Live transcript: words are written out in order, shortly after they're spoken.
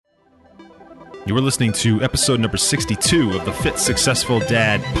You were listening to episode number 62 of the Fit Successful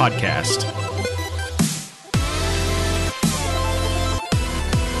Dad podcast.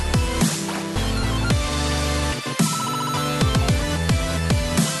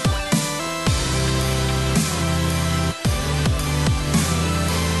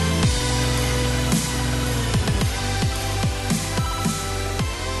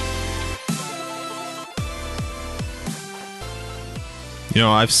 You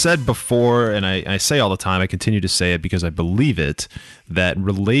know, I've said before, and I say all the time, I continue to say it because I believe it, that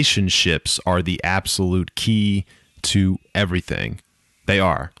relationships are the absolute key to everything. They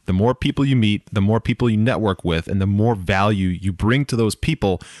are. The more people you meet, the more people you network with, and the more value you bring to those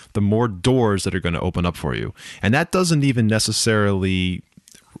people, the more doors that are going to open up for you. And that doesn't even necessarily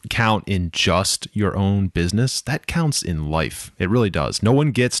count in just your own business. That counts in life. It really does. No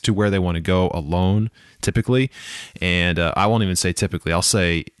one gets to where they want to go alone, typically. And I won't even say typically. I'll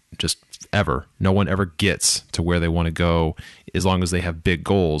say just ever. No one ever gets to where they want to go as long as they have big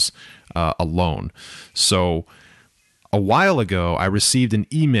goals alone. So a while ago, I received an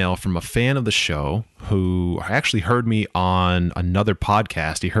email from a fan of the show who actually heard me on another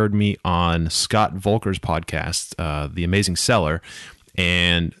podcast. He heard me on Scott Volker's podcast, The Amazing Seller.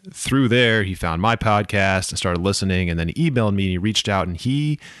 And through there, he found my podcast and started listening. And then he emailed me and he reached out and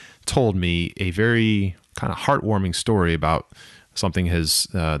he told me a very kind of heartwarming story about something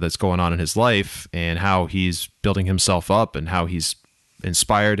that's going on in his life and how he's building himself up and how he's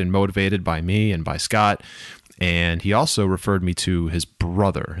inspired and motivated by me and by Scott. And he also referred me to his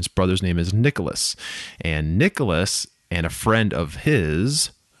brother. His brother's name is Nicholas. And Nicholas and a friend of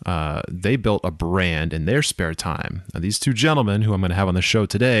his, they built a brand in their spare time. Now, these two gentlemen who I'm going to have on the show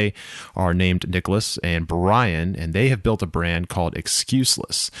today are named Nicholas and Brian, and they have built a brand called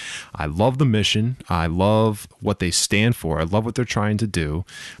Excuseless. I love the mission. I love what they stand for. I love what they're trying to do.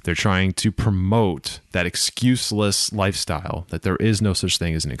 They're trying to promote that excuseless lifestyle, that there is no such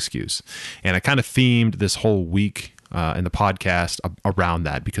thing as an excuse. And I kind of themed this whole week in the podcast around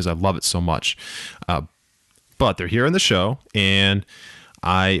that because I love it so much. But they're here in the show, and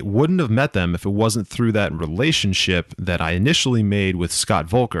I wouldn't have met them if it wasn't through that relationship that I initially made with Scott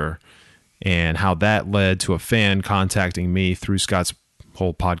Volker and how that led to a fan contacting me through Scott's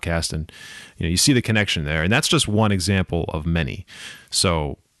whole podcast. And, you know, you see the connection there. And that's just one example of many.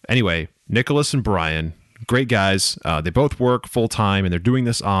 So anyway, Nicholas and Brian, great guys. They both work full time and they're doing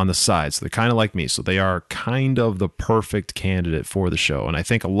this on the side. So they're kind of like me. So they are kind of the perfect candidate for the show. And I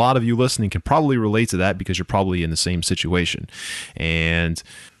think a lot of you listening can probably relate to that because you're probably in the same situation. And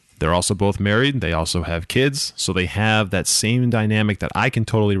they're also both married. They also have kids. So they have that same dynamic that I can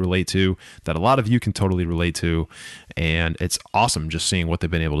totally relate to, that a lot of you can totally relate to. And it's awesome just seeing what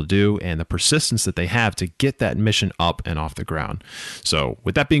they've been able to do and the persistence that they have to get that mission up and off the ground. So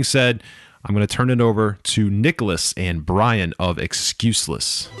with that being said, I'm going to turn it over to Nicholas and Brian of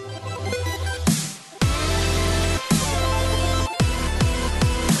Excuseless.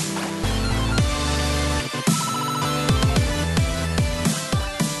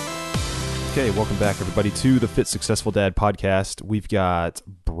 Okay, welcome back, everybody, to the Fit Successful Dad podcast. We've got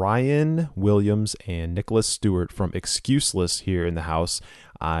Brian Williams and Nicholas Stewart from Excuseless here in the house.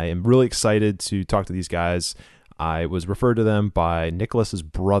 I am really excited to talk to these guys. I was referred to them by Nicholas's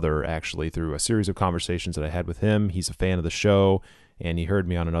brother, actually, through a series of conversations that I had with him. He's a fan of the show, and he heard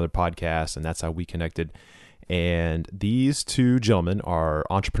me on another podcast, and that's how we connected. And these two gentlemen are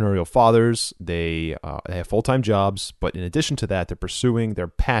entrepreneurial fathers. They have full-time jobs, but in addition to that, they're pursuing their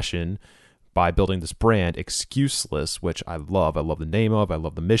passion by building this brand, Excuseless, which I love. I love the name of, I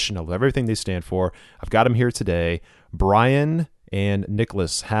love the mission, I love everything they stand for. I've got them here today. Brian and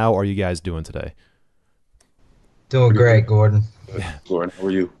Nicholas, how are you guys doing today? Doing great, Gordon. Gordon, how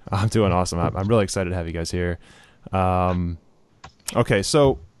are you? I'm doing awesome. I'm really excited to have you guys here. Okay,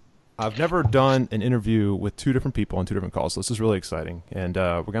 so I've never done an interview with two different people on two different calls, so this is really exciting. And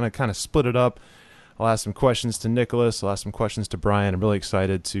we're going to kind of split it up. I'll ask some questions to Nicholas. I'll ask some questions to Brian. I'm really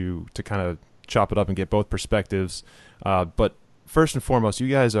excited to kind of chop it up and get both perspectives. But first and foremost, you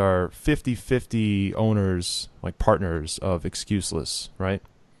guys are 50-50 owners, like partners of Excuseless, right?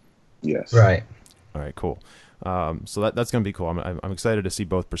 Yes. Right. All right, cool. So that's going to be cool. I'm excited to see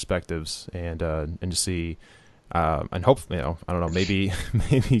both perspectives and to see and hope, I don't know, maybe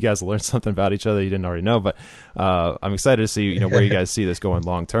you guys will learn something about each other you didn't already know, but I'm excited to see where you guys see this going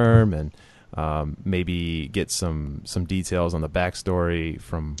long term and maybe get some details on the backstory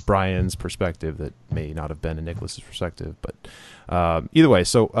from Brian's perspective that may not have been in Nicholas's perspective. But either way,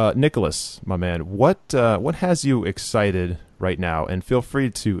 so Nicholas, my man, what has you excited right now? And feel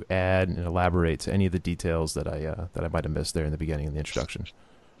free to add and elaborate to any of the details that I might have missed there in the beginning of the introduction.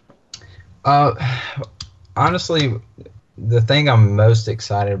 Uh, Honestly, the thing I'm most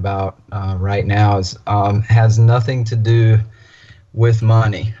excited about right now is has nothing to do with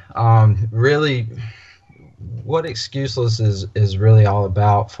money. Really, what Excuseless is really all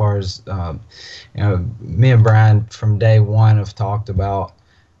about, far as me and Brian from day one have talked about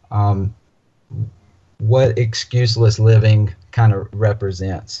um, what excuseless living kind of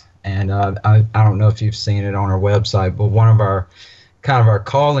represents. And I don't know if you've seen it on our website, but one of our kind of our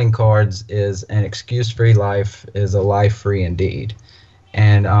calling cards is an excuse-free life is a life free indeed.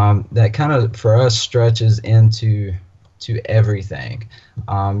 And that kind of for us stretches into to everything,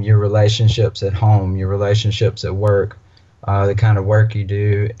 your relationships at home, your relationships at work, the kind of work you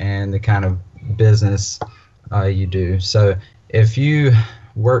do, and the kind of business you do. So if you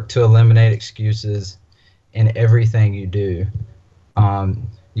work to eliminate excuses in everything you do,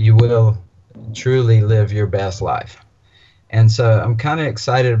 you will truly live your best life. And so I'm kind of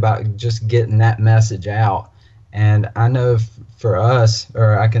excited about just getting that message out. And I know for us,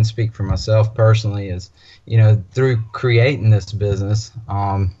 or I can speak for myself personally, is, through creating this business,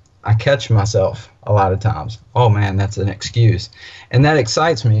 I catch myself a lot of times. Oh man, that's an excuse. And that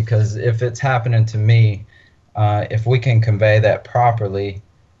excites me because if it's happening to me, if we can convey that properly,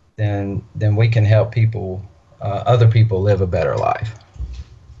 then we can help people, other people live a better life.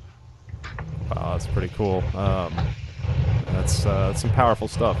 Wow, that's pretty cool. That's some powerful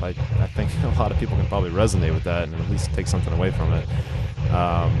stuff. I think a lot of people can probably resonate with that and at least take something away from it.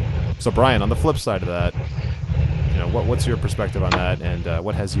 So, Brian, on the flip side of that, what's your perspective on that, and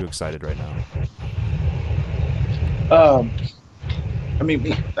what has you excited right now? I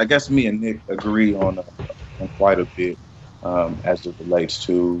mean, I guess me and Nick agree on quite a bit as it relates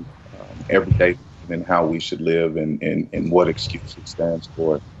to everyday and how we should live and what excuse it stands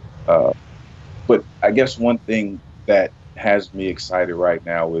for. Uh, but I guess one thing that has me excited right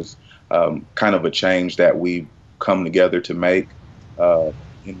now is kind of a change that we've come together to make in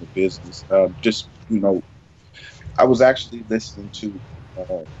the business. I was actually listening to one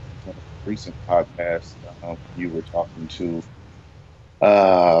of the recent podcasts. You were talking to,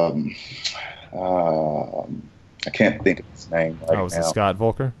 um, I can't think of his name right Oh, is it now. Scott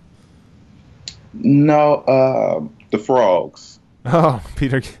Volker? No, the frogs, Oh, the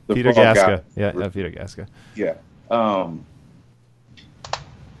Peter frog guy. Gaska. Yeah, Peter Gaska. Yeah. Um,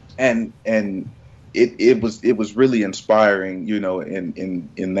 and it was really inspiring,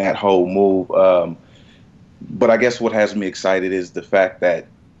 in that whole move. But I guess what has me excited is the fact that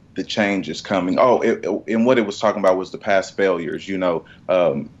the change is coming. And what it was talking about was the past failures.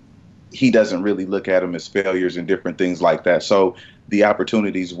 He doesn't really look at them as failures and different things like that. So the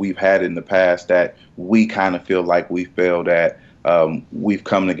opportunities we've had in the past that we kind of feel like we failed at, we've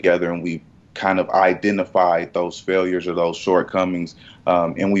come together and we've kind of identified those failures or those shortcomings,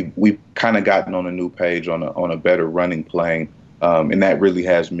 and we've kind of gotten on a new page on a better running plane. And that really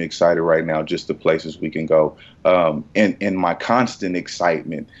has me excited right now, just the places we can go. And my constant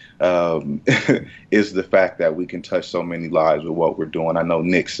excitement is the fact that we can touch so many lives with what we're doing. I know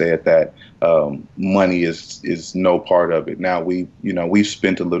Nick said that money is no part of it. Now we've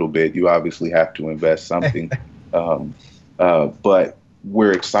spent a little bit. You obviously have to invest something, but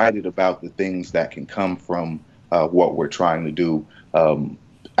we're excited about the things that can come from what we're trying to do.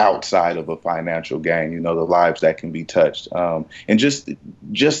 Outside of a financial gain, the lives that can be touched, and just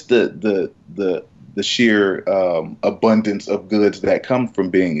the sheer abundance of goods that come from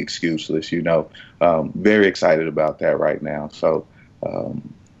being excuseless. Very excited about that right now. So,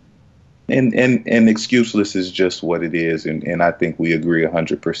 and excuseless is just what it is, and I think we agree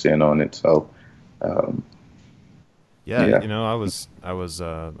 100% on it. So, Yeah, yeah.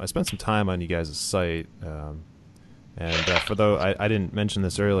 I spent some time on you guys' site. And I didn't mention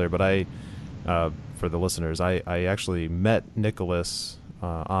this earlier, but for the listeners, I actually met Nicholas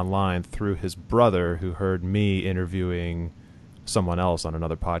online through his brother, who heard me interviewing someone else on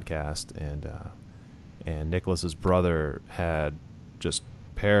another podcast, and Nicholas's brother had just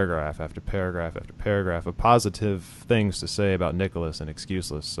paragraph after paragraph after paragraph of positive things to say about Nicholas and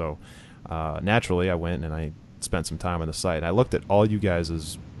Excuseless. So naturally, I went and I spent some time on the site. I looked at all you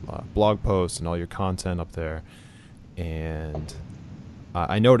guys' blog posts and all your content up there. And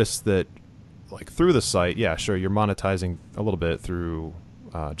I noticed that, like, through the site, yeah, sure, you're monetizing a little bit through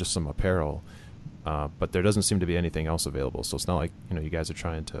just some apparel, but there doesn't seem to be anything else available. So it's not like you guys are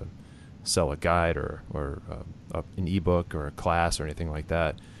trying to sell a guide or an ebook or a class or anything like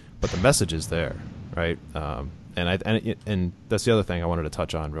that. But the message is there, right? And that's the other thing I wanted to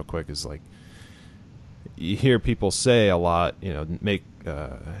touch on real quick is, like, you hear people say a lot, make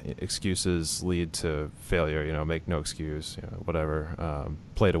excuses lead to failure. Make no excuse, whatever,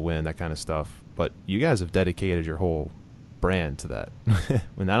 play to win, that kind of stuff. But you guys have dedicated your whole brand to that,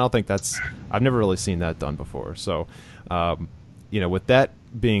 and I don't think I've never really seen that done before. So, with that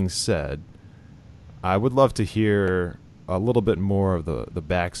being said, I would love to hear a little bit more of the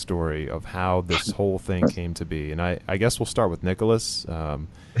backstory of how this whole thing came to be. And I guess we'll start with Nicholas. Go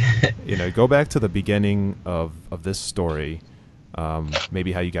back to the beginning of this story,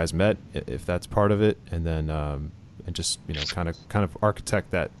 maybe how you guys met, if that's part of it, and then and just kind of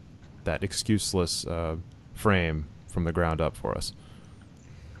architect that excuseless frame from the ground up for us.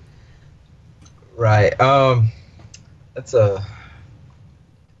 Right. That's a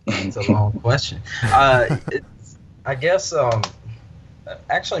long question. I guess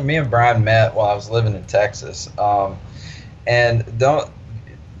actually me and Brian met while I was living in Texas, and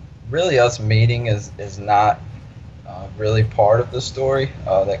us meeting is not really part of the story.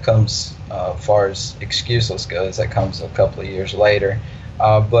 That comes as far as excuseless goes. That comes a couple of years later,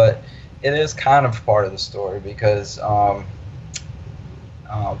 but it is kind of part of the story because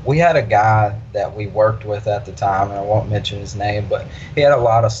we had a guy that we worked with at the time, and I won't mention his name, but he had a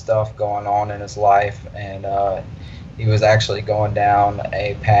lot of stuff going on in his life, and he was actually going down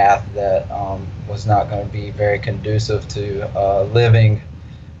a path that was not going to be very conducive to living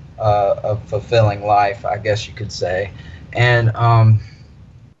a fulfilling life, I guess you could say. And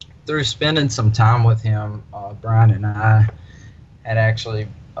through spending some time with him, Brian and I had actually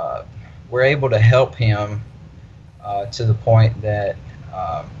were able to help him to the point that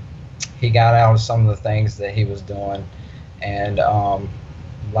he got out of some of the things that he was doing. And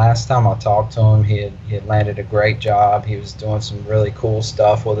last time I talked to him, he had landed a great job. He was doing some really cool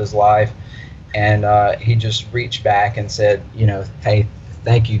stuff with his life, and he just reached back and said, hey,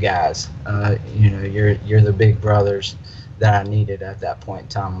 thank you guys. You're the big brothers that I needed at that point in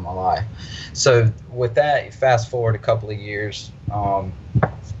time in my life. So with that, fast forward a couple of years,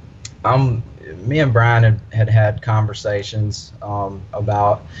 me and Brian had conversations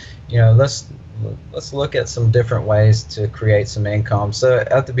about, let's look at some different ways to create some income. So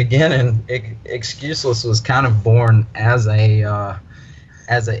at the beginning, Excuseless was kind of born as an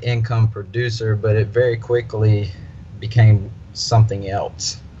income producer, but it very quickly became something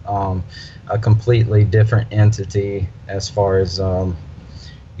else, a completely different entity as far as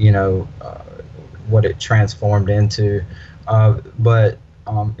what it transformed into. But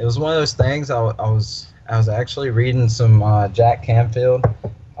it was one of those things. I was actually reading some Jack Canfield,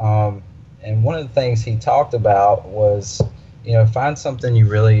 and one of the things he talked about was, find something you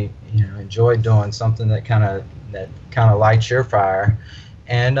really enjoy doing, something that kind of lights your fire,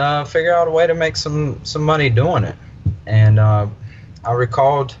 and figure out a way to make some money doing it. And I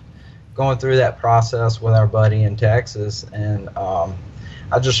recalled going through that process with our buddy in Texas, and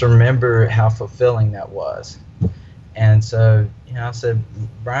I just remember how fulfilling that was. And so, I said,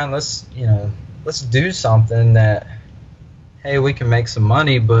 Brian, let's do something that, hey, we can make some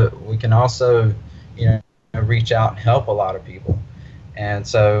money, but we can also, reach out and help a lot of people. And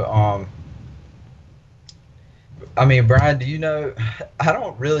so, Brian, do you know, I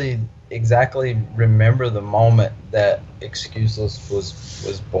don't really exactly remember the moment that Excuseless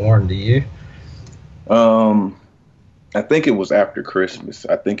was born. Do you? I think it was after Christmas.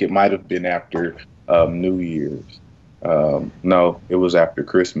 I think it might have been after New Year's. No, it was after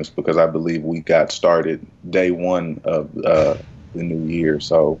Christmas, because I believe we got started day one of the new year.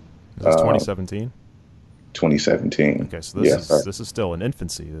 So is this 2017? 2017. Okay, so this is still in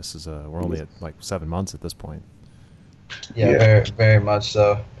infancy. This is we're only at like 7 months at this point. Yeah. Very, very much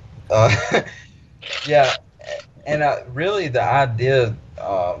so. Yeah, and really the idea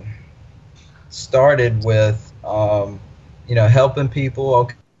started with helping people.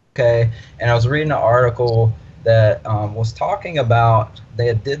 Okay, and I was reading an article that was talking about,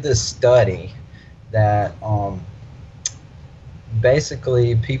 they did this study that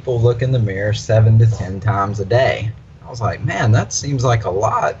basically people look in the mirror 7 to 10 times a day. I was like, man, that seems like a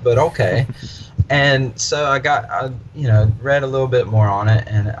lot, but okay. And so I read a little bit more on it,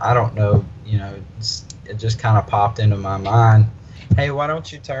 and I don't know, it just kind of popped into my mind. Hey, why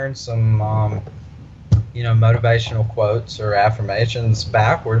don't you turn some motivational quotes or affirmations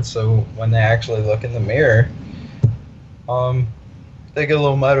backwards, so when they actually look in the mirror, they get a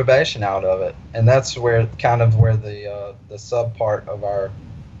little motivation out of it. And that's where the sub part of our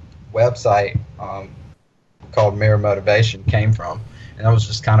website called Mirror Motivation came from. And that was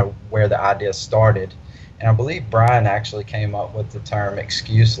just kind of where the idea started. And I believe Brian actually came up with the term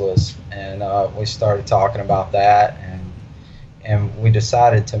excuseless, and we started talking about that, and we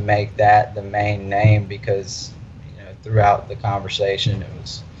decided to make that the main name because throughout the conversation. It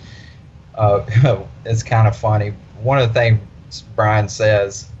was it's kind of funny. One of the things Brian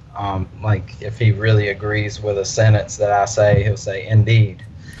says, like if he really agrees with a sentence that I say, he'll say "indeed,"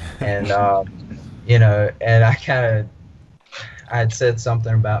 and and I had said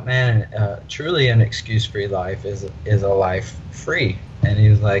something about, man, truly an excuse-free life is a life free, and he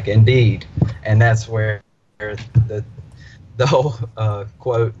was like, "Indeed," and that's where the whole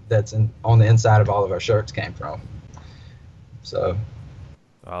quote that's on the inside of all of our shirts came from. So.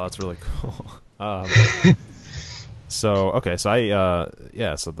 Oh, that's really cool. So okay, so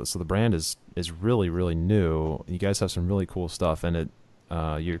so the brand is really really new. You guys have some really cool stuff, and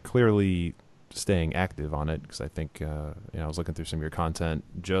you're clearly staying active on it, because I think I was looking through some of your content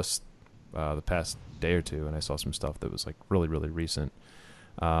just the past day or two, and I saw some stuff that was like really really recent.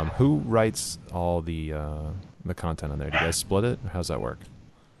 Who writes all the content on there? Do you guys split it, or how's that work?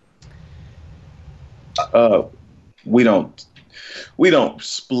 We don't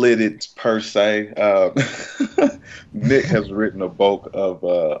split it per se. Nick has written a bulk of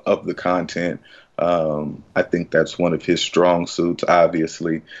the content. I think that's one of his strong suits,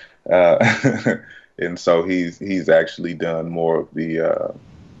 obviously, and so he's actually done more of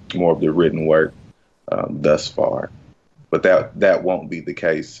the written work thus far. But that won't be the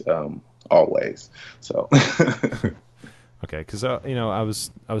case always. So. Okay, because I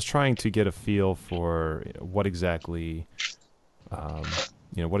was trying to get a feel for what exactly. I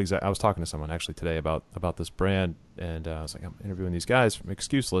was talking to someone actually today about this brand, and I was like, I'm interviewing these guys from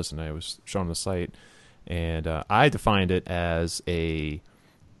Excuseless, and I was showing the site, and I defined it as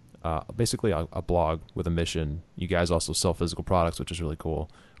basically a blog with a mission. You guys also sell physical products, which is really cool,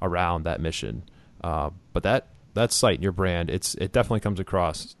 around that mission. But that site, your brand, it definitely comes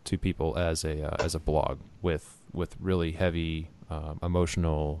across to people as a blog with really heavy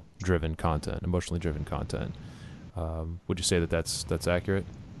emotionally driven content. Would you say that that's accurate?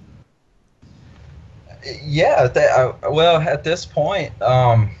 Yeah, well, at this point,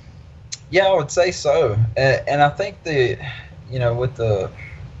 yeah, I would say so. And I think with the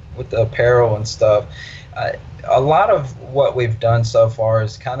apparel and stuff, a lot of what we've done so far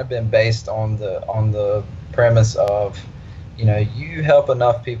has kind of been based on the premise of, you help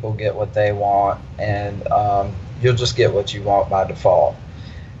enough people get what they want, and you'll just get what you want by default.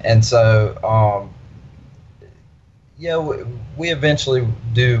 And so, yeah, we eventually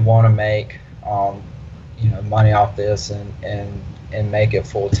do want to make money off this and make it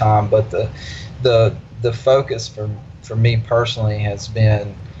full time. But the focus for me personally has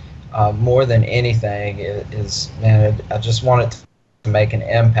been, more than anything, is, man, I just want it to make an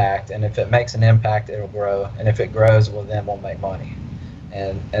impact, and if it makes an impact, it'll grow, and if it grows, well, then we'll make money.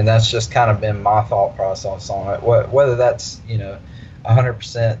 And that's just kind of been my thought process on it. Whether that's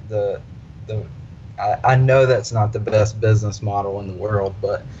 100% the I know that's not the best business model in the world,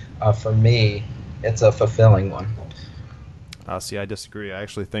 but for me, it's a fulfilling one. See, I disagree. I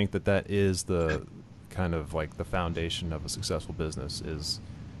actually think that is the kind of like the foundation of a successful business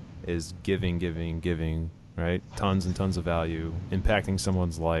is giving, right? Tons and tons of value, impacting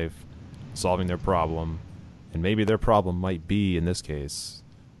someone's life, solving their problem, and maybe their problem might be, in this case,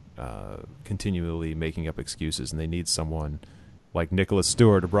 continually making up excuses, and they need someone like Nicholas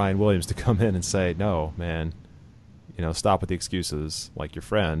Stewart or Brian Williams to come in and say, no, man, stop with the excuses, like your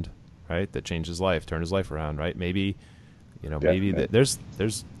friend, right, that changed his life, turned his life around, right? Maybe, maybe there's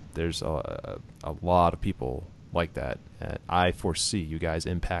a lot of people like that, and I foresee you guys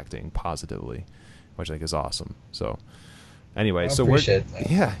impacting positively, which I think is awesome. So anyway, I appreciate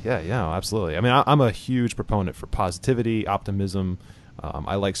that. Yeah, absolutely. I mean, I'm a huge proponent for positivity, optimism.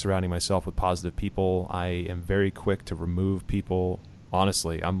 I like surrounding myself with positive people. I am very quick to remove people.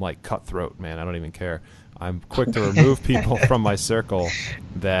 Honestly, I'm like cutthroat, man. I don't even care. I'm quick to remove people from my circle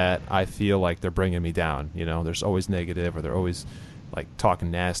that I feel like they're bringing me down. There's always negative, or they're always like talking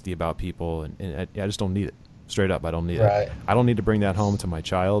nasty about people, and I just don't need it. Straight up, I don't need it. I don't need to bring that home to my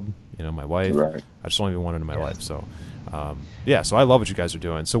child, my wife. Right. I just don't even want it in my life. So, so I love what you guys are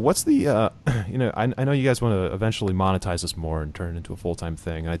doing. So what's the, I know you guys want to eventually monetize this more and turn it into a full-time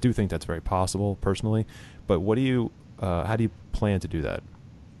thing. And I do think that's very possible personally, but how do you plan to do that?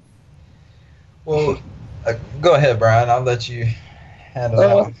 Well, go ahead, Brian. I'll let you handle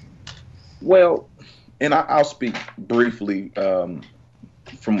that one. Well, and I'll speak briefly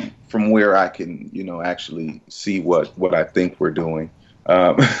from where I can, actually see what I think we're doing.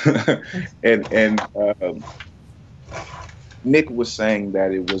 And Nick was saying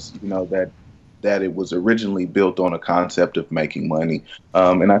that it was, that it was originally built on a concept of making money.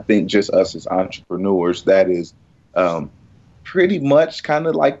 And I think just us as entrepreneurs, that is pretty much kind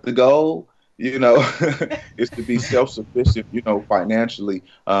of like the goal. is to be self-sufficient, financially.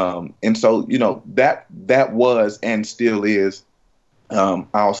 And so, that was and still is,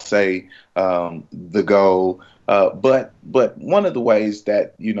 I'll say, the goal. But one of the ways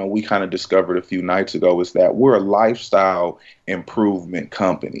that, we kind of discovered a few nights ago is that we're a lifestyle improvement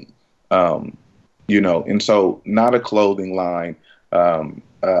company. And so not a clothing line, not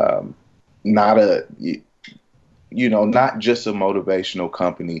not just a motivational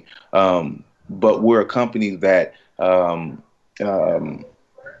company, but we're a company that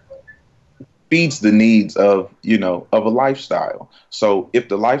feeds the needs of a lifestyle. So if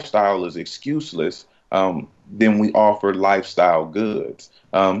the lifestyle is excuseless, then we offer lifestyle goods.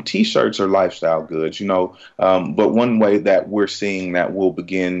 T-shirts are lifestyle goods, but one way that we're seeing that will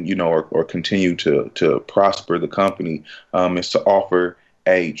begin, or continue to prosper the company, is to offer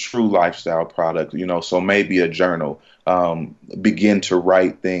a true lifestyle product, so maybe a journal, begin to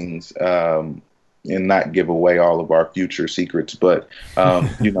write things, and not give away all of our future secrets, but,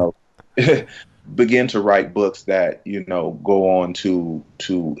 begin to write books that, go on to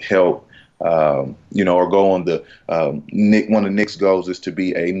help, or go on the, one of Nick's goals is to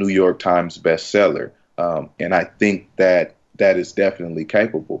be a New York Times bestseller. And I think that is definitely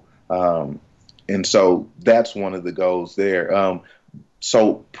capable. And so that's one of the goals there.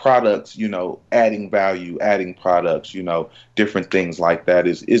 So products, adding value, adding products, different things like that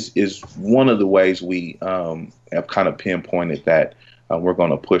is one of the ways we have kind of pinpointed that we're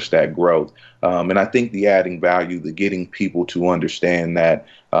going to push that growth. And I think the adding value, the getting people to understand that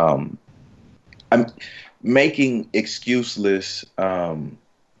I'm making excuseless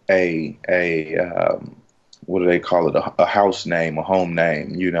what do they call it? A house name, a home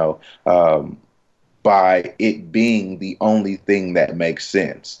name, by it being the only thing that makes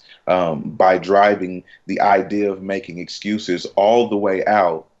sense, by driving the idea of making excuses all the way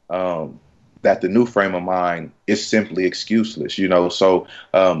out, that the new frame of mind is simply excuseless, so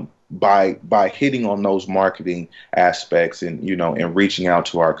by hitting on those marketing aspects and, and reaching out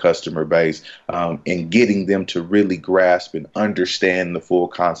to our customer base, and getting them to really grasp and understand the full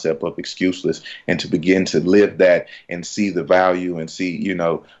concept of excuseless and to begin to live that and see the value and see,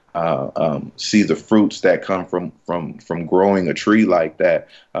 see the fruits that come from growing a tree like that,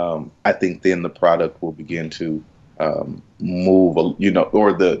 I think then the product will begin to move,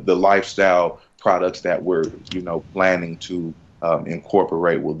 or the lifestyle products that we're, planning to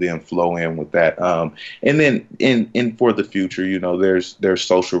incorporate will then flow in with that. And then in for the future, there's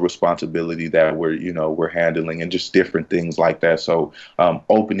social responsibility that we're handling and just different things like that. So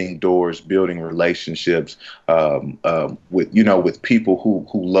opening doors, building relationships with people who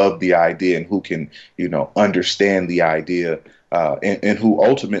love the idea and who can, understand the idea. And who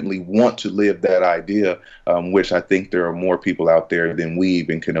ultimately want to live that idea, which I think there are more people out there than we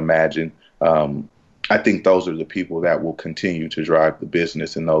even can imagine. I think those are the people that will continue to drive the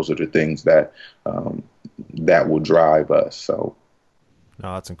business, and those are the things that that will drive us. So,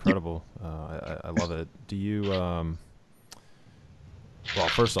 no, that's incredible. I love it. Do you? Well,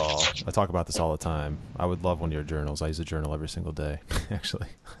 first of all, I talk about this all the time. I would love one of your journals. I use a journal every single day, actually.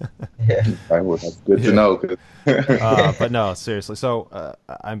 Yeah, that's good to know. But no, seriously. So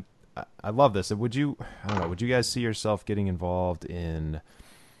I love this. Would you? I don't know. Would you guys see yourself getting involved in,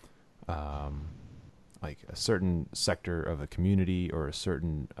 like a certain sector of a community or a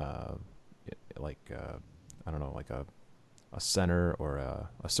certain, I don't know, like a center or a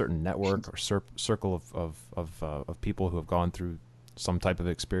certain network or circle of people who have gone through some type of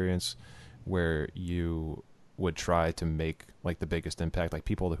experience where you would try to make like the biggest impact, like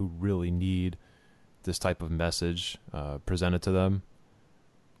people who really need this type of message presented to them?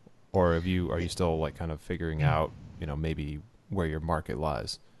 Or are you still like kind of figuring out, maybe where your market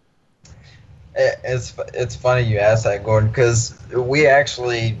lies? It's funny you asked that, Gordon, because we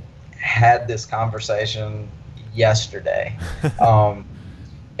actually had this conversation yesterday, and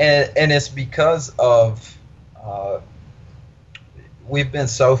it's because of we've been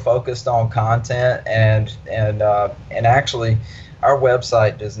so focused on content, and actually our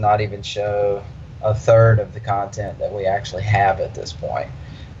website does not even show a third of the content that we actually have at this point.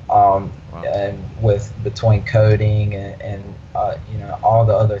 Wow. And with between coding and all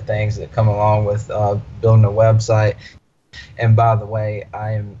the other things that come along with building a website. And by the way,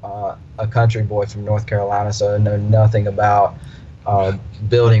 I am a country boy from North Carolina, so I know nothing about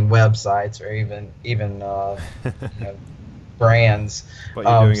building websites or even brands. But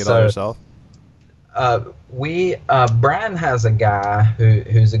you're doing it all yourself? Brian has a guy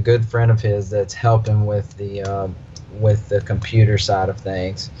who's a good friend of his that's helping with the computer side of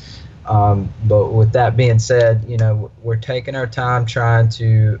things. But with that being said, we're taking our time trying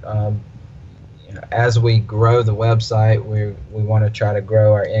to as we grow the website, we want to try to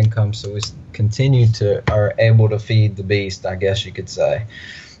grow our income so we continue to are able to feed the beast, I guess you could say.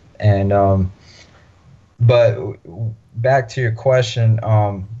 And but back to your question,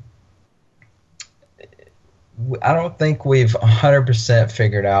 I don't think we've 100%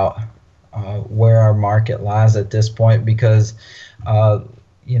 figured out where our market lies at this point because,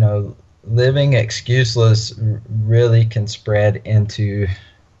 living excuseless really can spread into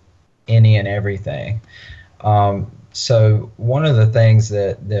any and everything. So one of the things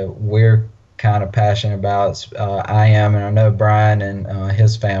that we're kind of passionate about, I am, and I know Brian and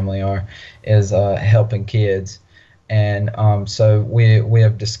his family are, is helping kids. And so we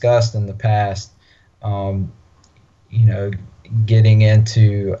have discussed in the past, getting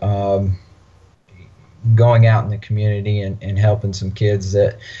into going out in the community and helping some kids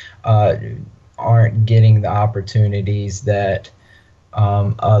that aren't getting the opportunities that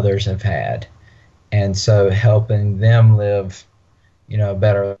others have had, and so helping them live, a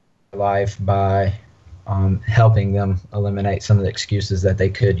better life by helping them eliminate some of the excuses that they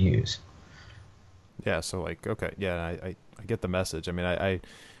could use. Yeah. So okay. Yeah. I get the message. I mean, I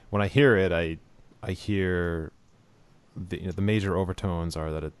when I hear it, I hear the major overtones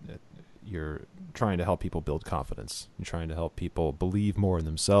are that you're trying to help people build confidence. You're trying to help people believe more in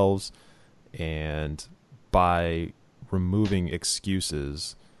themselves, and by removing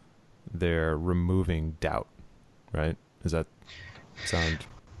excuses, they're removing doubt. Right? Does that sound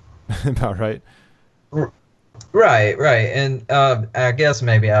about right? Right. And I guess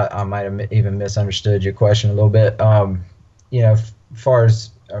maybe I might have even misunderstood your question a little bit. As far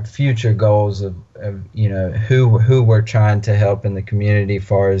as our future goals of who we're trying to help in the community, as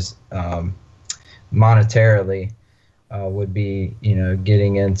far as monetarily, would be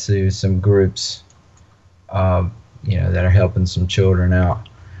getting into some groups that are helping some children out.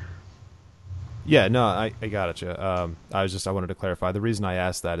 Yeah, no, I got it. I wanted to clarify. The reason I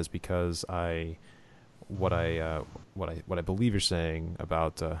asked that is because what I believe you're saying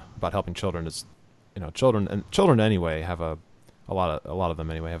about helping children is, children anyway have a lot of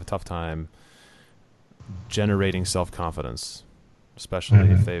them anyway have a tough time generating self-confidence, especially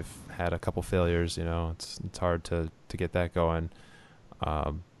if they've had a couple failures. It's hard to get that going,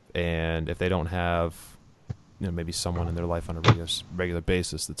 and if they don't have maybe someone in their life on a regular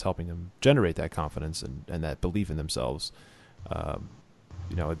basis that's helping them generate that confidence and that belief in themselves,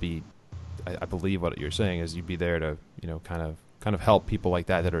 it'd be, I believe what you're saying is you'd be there to kind of help people like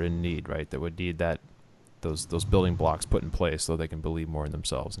that are in need, right? That would need those building blocks put in place so they can believe more in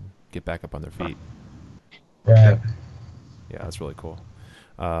themselves and get back up on their feet. Right. Yeah, that's really cool.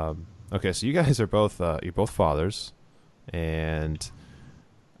 Okay, so you guys are both you're both fathers, and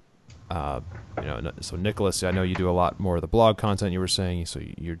so Nicholas, I know you do a lot more of the blog content you were saying, so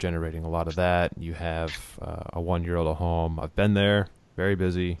you're generating a lot of that. You have a 1-year-old at home. I've been there, very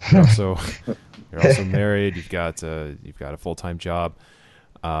busy. You're also married. You've got a full-time job.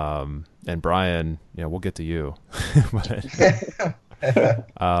 And Brian, we'll get to you. But,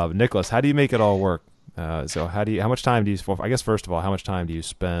 Nicholas, how do you make it all work? So how much time do you, I guess first of all, how much time do you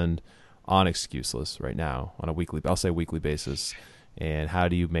spend on Excuseless right now on a weekly basis? And how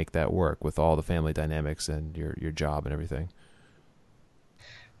do you make that work with all the family dynamics and your job and everything?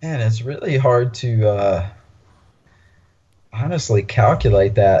 Man, it's really hard to honestly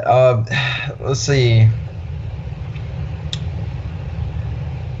calculate that. Let's see.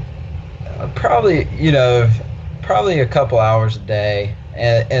 Probably a couple hours a day,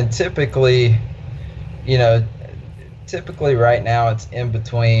 and typically right now it's in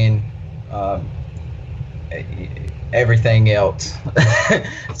between everything else.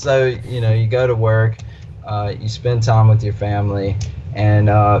 So you go to work, you spend time with your family, and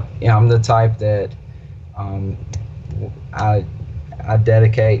I'm the type that I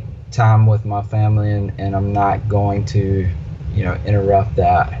dedicate time with my family, and I'm not going to interrupt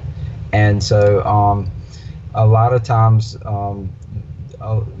that. And so a lot of times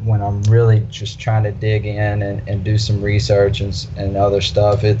when I'm really just trying to dig in and do some research and other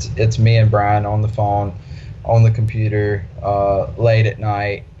stuff, it's me and Brian on the phone, on the computer, late at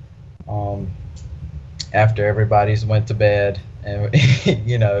night, after everybody's went to bed,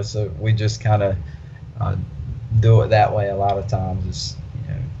 and so we just kind of do it that way. A lot of times it's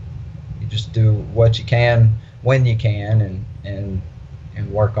you just do what you can when you can, and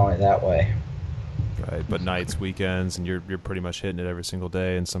work on it that way. Right, but nights, weekends, and you're pretty much hitting it every single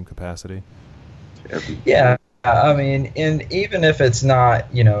day in some capacity. Yeah, I mean, and even if it's not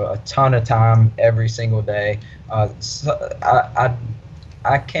a ton of time every single day, so I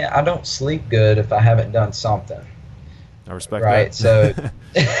don't sleep good if I haven't done something. I respect right? So,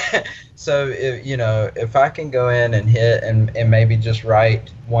 that. so if, if I can go in and hit and maybe just write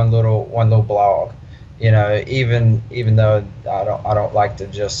one little blog, even though I don't like to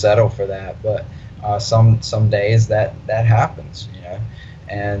just settle for that, but some days that happens,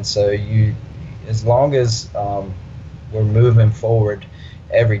 and so as long as we're moving forward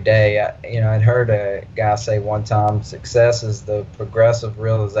every day. I'd heard a guy say one time, success is the progressive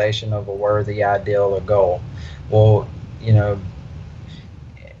realization of a worthy ideal or goal. Well, you know,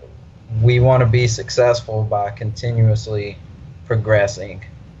 we want to be successful by continuously progressing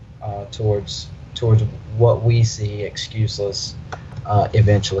towards what we see excuseless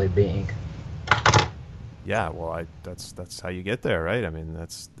eventually being. Yeah, well, that's how you get there, right? I mean,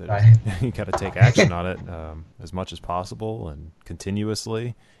 Right. you got to take action on it as much as possible and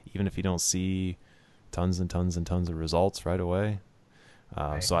continuously, even if you don't see tons and tons and tons of results right away.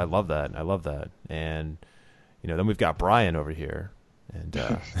 Right. So I love that. I love that. And then we've got Brian over here, and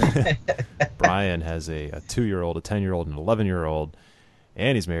Brian has a 2-year-old, a 10-year-old, and an 11-year-old,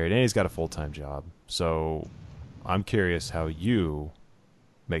 and he's married, and he's got a full-time job. So I'm curious how you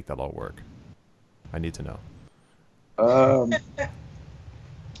make that all work. I need to know. Um,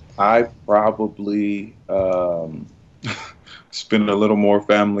 I probably spend a little more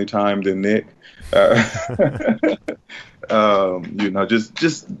family time than Nick. Uh,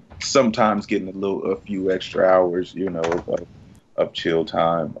 just sometimes getting a few extra hours, of chill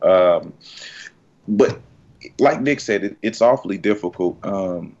time. But like Nick said, it's awfully difficult,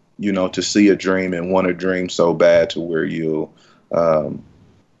 to see a dream and want a dream so bad to where um,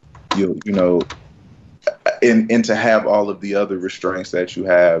 you'll and to have all of the other restraints that you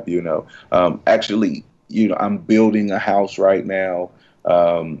have, actually, I'm building a house right now.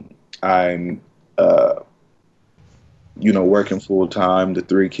 I'm, working full time, the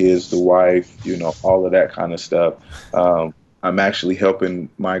 3 kids, the wife, all of that kind of stuff. I'm actually helping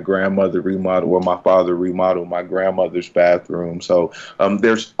my grandmother remodel, or my father remodel my grandmother's bathroom. So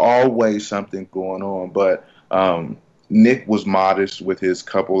there's always something going on. But Nick was modest with his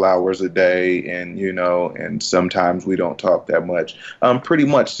couple hours a day, and sometimes we don't talk that much. Pretty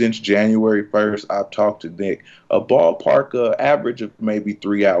much since January 1st, I've talked to Nick a ballpark average of maybe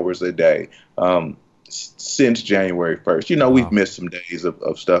 3 hours a day. Since January 1st, we've Wow. missed some days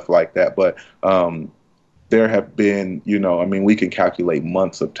of stuff like that, but there have been, we can calculate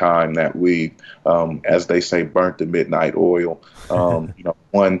months of time that we, as they say, burnt the midnight oil.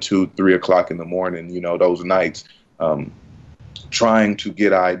 1, 2, 3 o'clock in the morning, those nights, trying to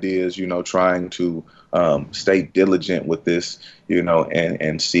get ideas, trying to stay diligent with this,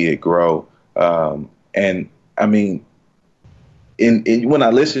 and see it grow. And I mean, when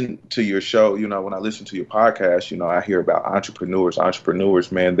I listen to your show, when I listen to your podcast, I hear about entrepreneurs.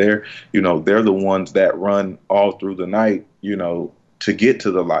 Entrepreneurs, man, they're the ones that run all through the night, to get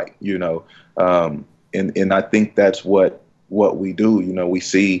to the light, and I think that's what we do. We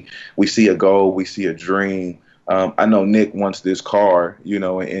see a goal, we see a dream. I know Nick wants this car,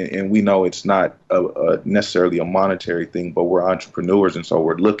 and we know it's not necessarily a monetary thing, but we're entrepreneurs, and so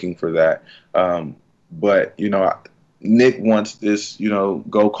we're looking for that. But Nick wants this,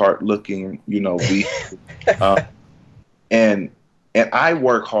 go-kart looking, vehicle. Uh, and I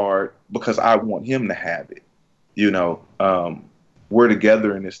work hard because I want him to have it. We're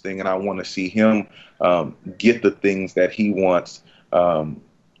together in this thing, and I want to see him get the things that he wants,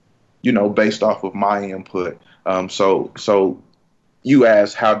 based off of my input. So you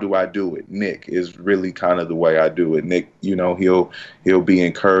ask, how do I do it? Nick is really kind of the way I do it. Nick, he'll be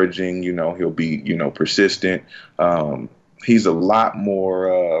encouraging, he'll be, persistent. He's a lot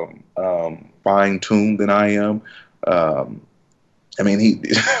more fine-tuned than I am. I mean,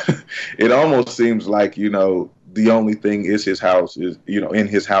 it almost seems like, the only thing is his house is, in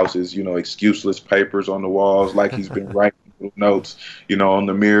his house is, excuseless papers on the walls, like he's been writing little notes, on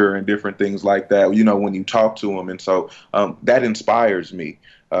the mirror and different things like that, when you talk to him. And so that inspires me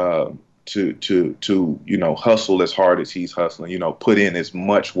to hustle as hard as he's hustling, put in as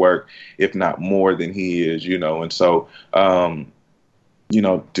much work, if not more than he is, and so,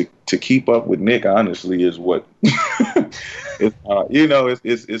 to keep up with Nick, honestly, is what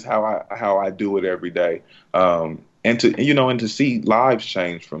it's how I do it every day. And to see lives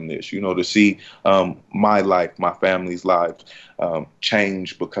change from this, to see my life, my family's lives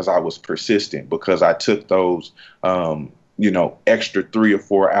change because I was persistent, because I took those, extra 3 or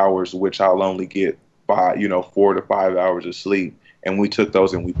 4 hours, which I'll only get 4 to 5 hours of sleep. And we took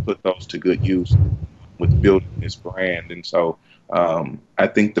those and we put those to good use with building this brand. And so, I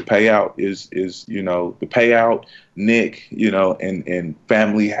think the payout is the payout, Nick, and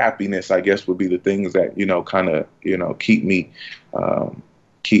family happiness, I guess, would be the things that kind of keep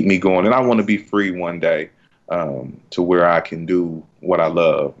me going. And I want to be free one day, to where I can do what I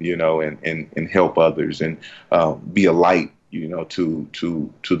love, and help others, and be a light, to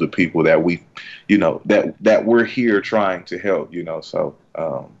the people that that we're here trying to help, So,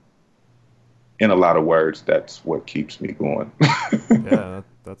 in a lot of words, that's what keeps me going. Yeah,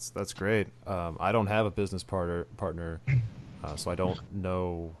 that's great. I don't have a business partner, so I don't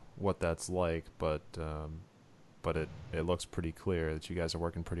know what that's like, but it looks pretty clear that you guys are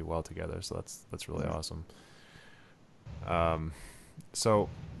working pretty well together. So that's really awesome. So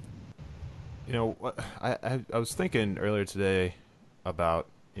I was thinking earlier today about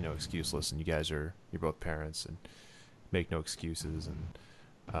excuseless, and you're both parents and make no excuses, and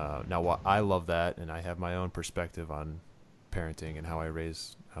now what I love that, and I have my own perspective on parenting and how I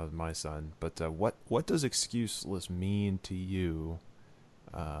raise my son. But what does excuseless mean to you?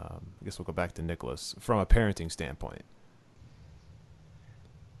 I guess we'll go back to Nicholas from a parenting standpoint.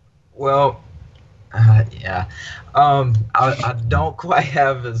 Well, yeah. I don't quite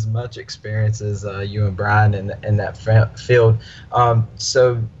have as much experience as you and Brian in that field.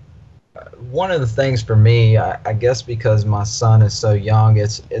 So one of the things for me, I guess because my son is so young,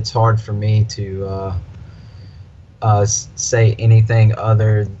 it's hard for me to say anything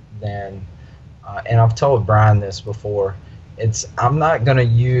other than, and I've told Brian this before. I'm not going to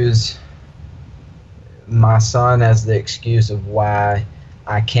use my son as the excuse of why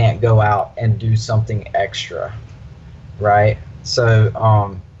I can't go out and do something extra, right?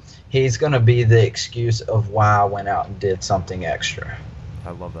 So he's going to be the excuse of why I went out and did something extra.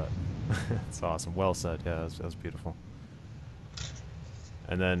 I love that. That's awesome. Well said. Yeah, that was beautiful.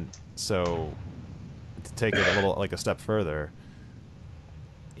 And then, so to take it a little like a step further,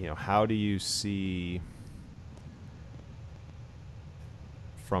 how do you see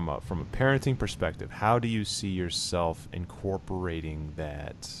from a parenting perspective, how do you see yourself incorporating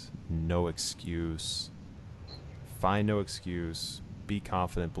that no excuse, find no excuse, be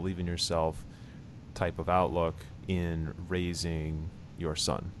confident, believe in yourself type of outlook in raising your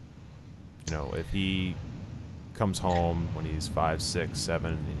son? If he comes home when he's 5, 6,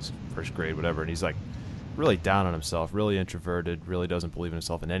 7, he's first grade, whatever, and he's like really down on himself, really introverted, really doesn't believe in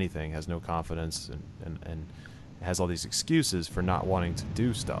himself in anything, has no confidence, and has all these excuses for not wanting to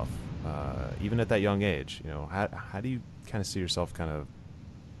do stuff, even at that young age. How do you kind of see yourself kind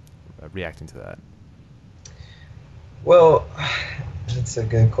of reacting to that? Well, that's a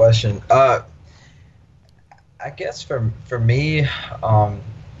good question. I guess for me,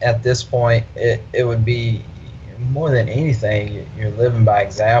 at this point, it would be more than anything, you're living by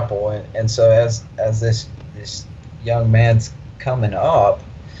example, and so as this young man's coming up,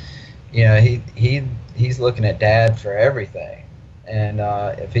 he's looking at dad for everything, and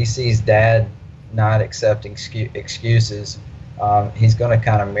if he sees dad not accepting excuses, he's going to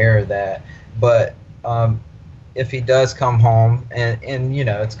kind of mirror that. But if he does come home, and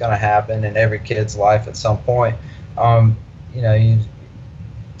it's going to happen in every kid's life at some point,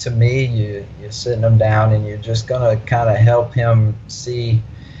 to me, you're sitting him down and you're just going to kind of help him see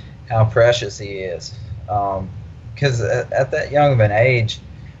how precious he is. Because at that young of an age,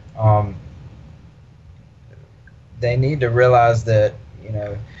 they need to realize that,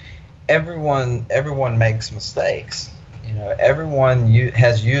 everyone makes mistakes. Everyone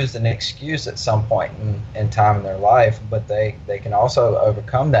has used an excuse at some point in time in their life, but they can also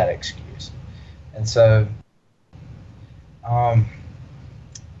overcome that excuse. And so,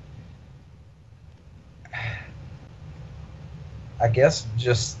 I guess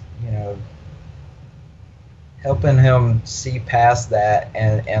just helping him see past that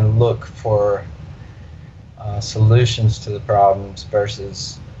and look for solutions to the problems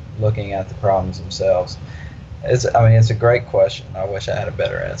versus looking at the problems themselves. It's a great question. I wish I had a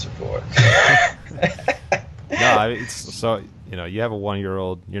better answer for it. No, it's so you have a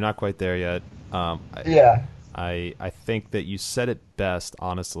 1-year-old. You're not quite there yet. Yeah. I think that you said it best,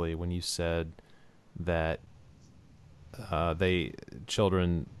 honestly, when you said that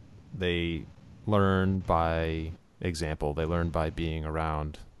children learn by example. They learn by being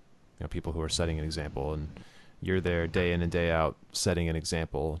around people who are setting an example, and you're there day in and day out setting an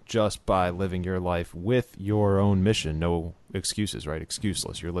example just by living your life with your own mission. No excuses, right?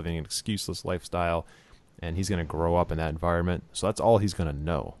 Excuseless. You're living an excuseless lifestyle, and he's going to grow up in that environment, so that's all he's going to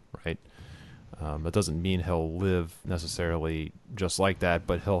know, right? That doesn't mean he'll live necessarily just like that,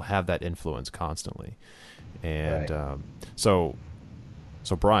 but he'll have that influence constantly. And Right. so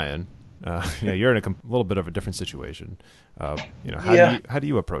Brian, You're in a little bit of a different situation. How do Yeah.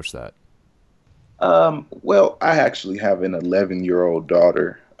 you approach that? Well, I actually have an 11-year-old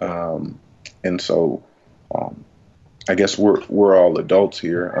daughter, and so um, I guess we're all adults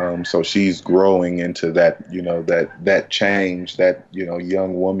here. So she's growing into that, that change, that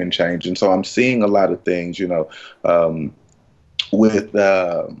young woman change, and so I'm seeing a lot of things, um, with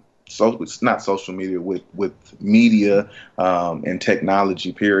so it's not social media, with media and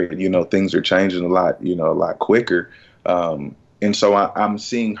technology. Period. Things are changing a lot, a lot quicker, and so I'm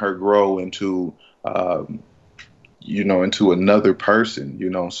seeing her grow um, into another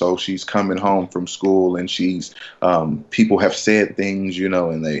person, so she's coming home from school and she's, people have said things,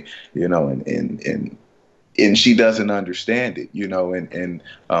 and they, and she doesn't understand it, and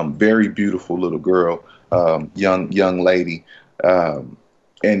very beautiful little girl, young lady, um,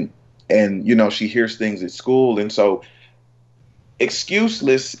 and, she hears things at school. And so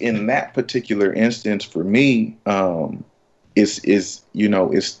excuseless in that particular instance for me, is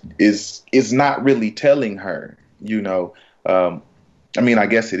not really telling her, um, I mean, I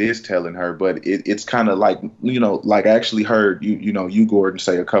guess it is telling her, but it's kind of like, like I actually heard you Gordon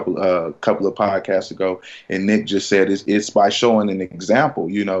say a couple of podcasts ago, and Nick just said it's by showing an example,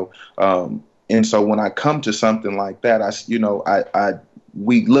 and so when I come to something like that,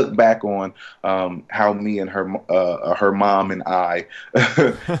 we look back on how me and her mom and I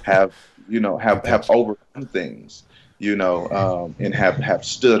have Good have catch. overcome things, and have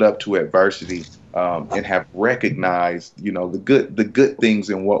stood up to adversity, and have recognized, the good things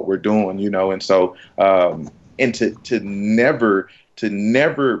in what we're doing, and so, and to never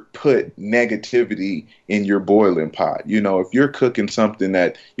put negativity in your boiling pot. If you're cooking something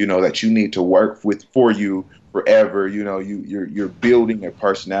that you need to work with for you forever, you're building a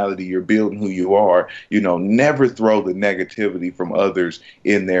personality, you're building who you are, never throw the negativity from others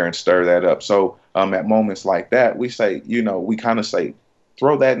in there and stir that up. So at moments like that, we kind of say,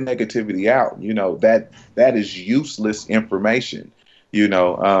 throw that negativity out. That is useless information.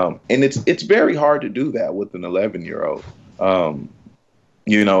 And it's very hard to do that with an 11-year-old. And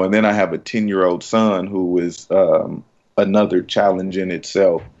then I have a 10-year-old son who is, another challenge in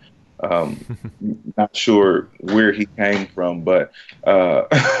itself. Um, Not sure where he came from, but uh,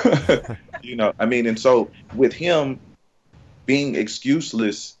 I mean, and so with him, being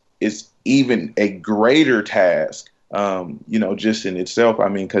excuseless is even a greater task, just in itself. I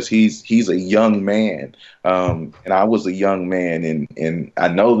mean, because he's a young man, and I was a young man, and I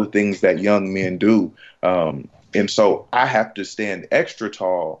know the things that young men do, and so I have to stand extra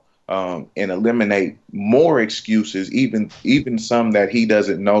tall, and eliminate more excuses, even some that he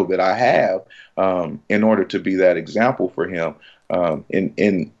doesn't know that I have, in order to be that example for him.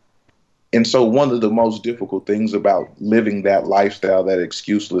 And so one of the most difficult things about living that lifestyle, that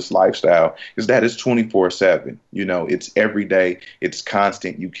excuseless lifestyle, is that it's 24/7. It's every day. It's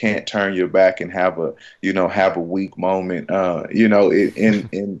constant. You can't turn your back and have a weak moment.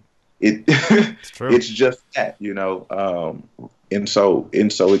 And it It's true. it's just that. And so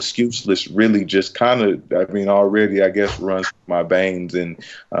excuseless really just kind of, I mean, already I guess runs through my veins, and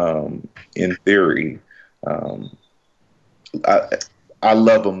in theory. Um, I I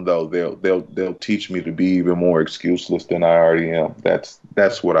love them though. They'll teach me to be even more excuseless than I already am.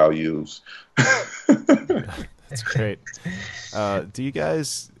 That's what I'll use. That's great. Do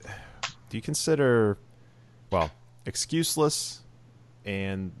you consider, well, excuseless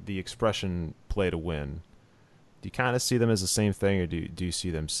and the expression play to win? Do you kind of see them as the same thing, or do you see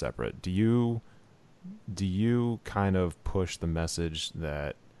them separate? Do you kind of push the message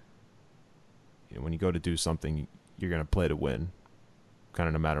that when you go to do something, you're going to play to win, kind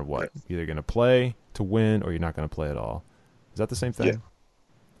of no matter what? Yes. You're either going to play to win or you're not going to play at all. Is that the same Yeah. thing?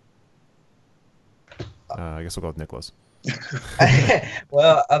 I guess we'll go with Nicholas.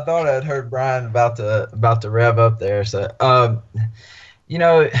 Well, I thought I'd heard Brian about to rev up there. So, you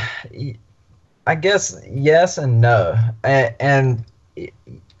know, I guess yes and no. And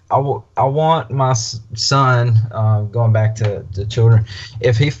I want my son, going back to children,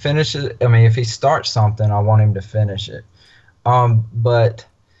 if he finishes, I mean, if he starts something, I want him to finish it. But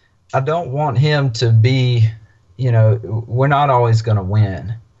I don't want him to be, we're not always going to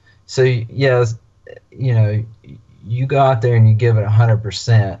win. So, yes, you go out there and you give it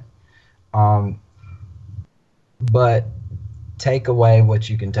 100%, but take away what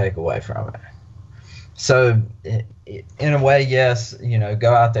you can take away from it. So, in a way, yes,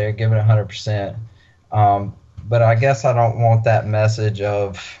 go out there, give it 100%. But I guess I don't want that message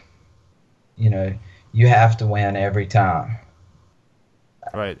of, you have to win every time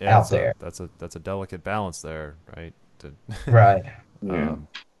Right. Yeah, out there. that's a delicate balance there, right? Right. Yeah. Um,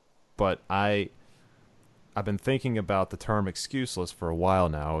 but I've been thinking about the term excuseless for a while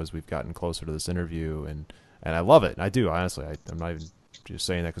now as we've gotten closer to this interview, and I love it. I do, honestly. I'm not even just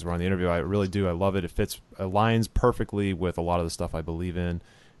saying that because we're on the interview. I really do. I love it. It aligns perfectly with a lot of the stuff I believe in,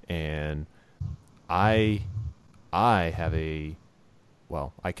 and I have I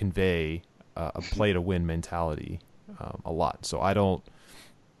convey a play to win mentality a lot. So I don't.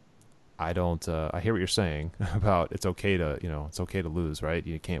 I hear what you're saying about it's okay to lose, right?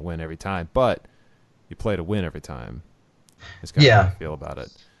 You can't win every time, but you play to win every time. It's kind of how I Yeah. feel about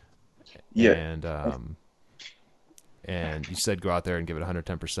it. Yeah. And you said go out there and give it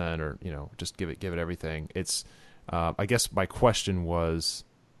 110%, or just give it everything. It's I guess my question was,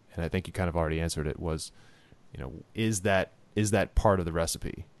 and I think you kind of already answered it, was is that part of the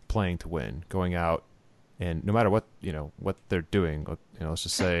recipe, playing to win, going out and no matter what what they're doing, let's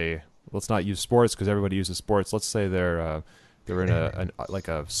just say, let's not use sports because everybody uses sports. Let's say they're in like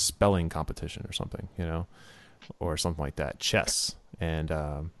a spelling competition or something, or something like that, chess, and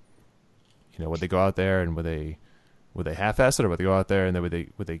would they go out there and would they half-ass it, or would they go out there and then would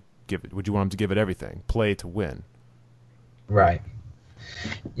they give it? Would you want them to give it everything, play to win? Right.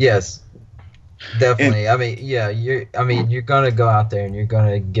 Yes. And Definitely. I mean, yeah, you're going to go out there and you're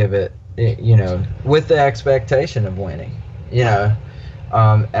going to give it, with the expectation of winning, you know.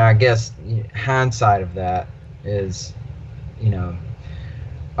 And I guess hindsight of that is, you know,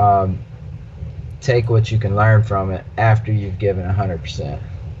 um, take what you can learn from it after you've given 100%.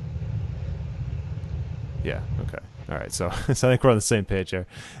 Yeah. Okay. All right. So I think we're on the same page here,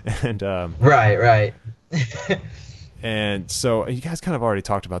 and Right, right. and so you guys kind of already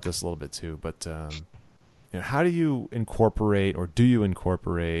talked about this a little bit too, but how do you incorporate, or do you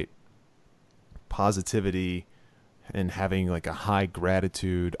incorporate positivity and having like a high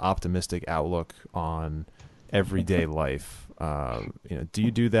gratitude, optimistic outlook on everyday life? Do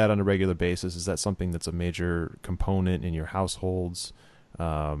you do that on a regular basis? Is that something that's a major component in your households?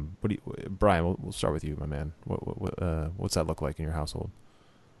 Brian? We'll start with you, my man. What's that look like in your household?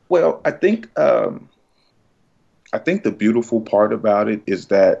 well, I think the beautiful part about it is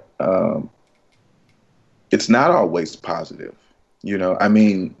that it's not always positive. I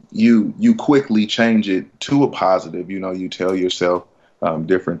mean, you quickly change it to a positive. You tell yourself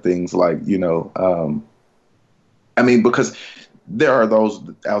different things like, I mean, because there are those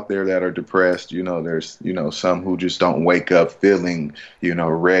out there that are depressed. There's, some who just don't wake up feeling,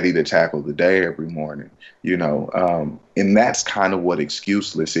 ready to tackle the day every morning, and that's kind of what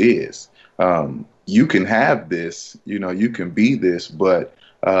excuseless is. You can have this, you can be this, but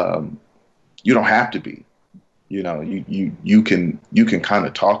you don't have to be. You can kind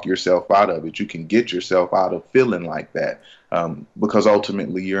of talk yourself out of it. You can get yourself out of feeling like that, because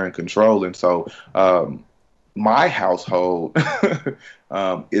ultimately you're in control. And so my household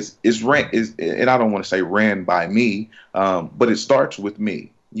is, and I don't want to say ran by me, but it starts with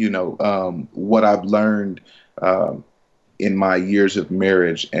me. What I've learned in my years of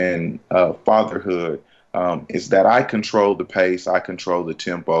marriage and fatherhood is that I control the pace, I control the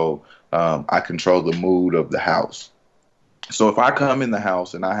tempo, I control the mood of the house. So if I come in the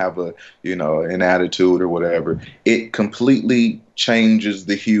house and I have an attitude or whatever, it completely changes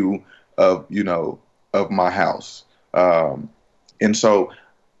the hue of, of my house. And so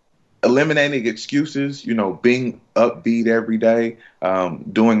eliminating excuses, being upbeat every day,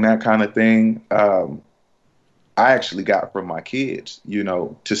 doing that kind of thing, I actually got from my kids.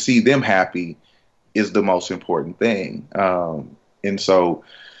 To see them happy is the most important thing. And so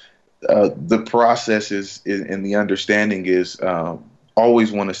the process and the understanding is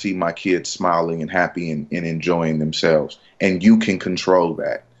always want to see my kids smiling and happy and enjoying themselves. And you can control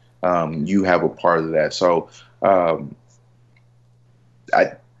that. You have a part of that. So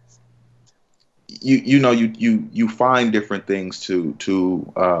I, you find different things to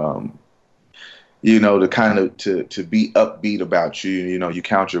kind of to be upbeat about you. You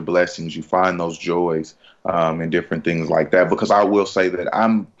count your blessings, you find those joys, and different things like that. Because I will say that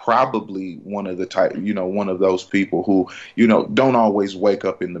I'm probably one of the type, one of those people who, don't always wake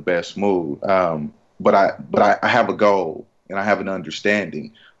up in the best mood. But I have a goal and I have an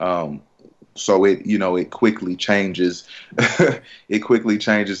understanding. So it quickly changes, it quickly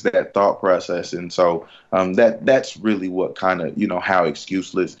changes that thought process. And so that's really what kind of, how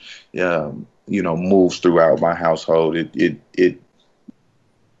excuseless, moves throughout my household. It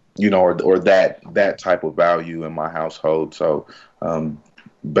or that type of value in my household. So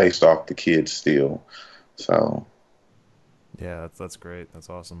based off the kids still. So Yeah, that's great. That's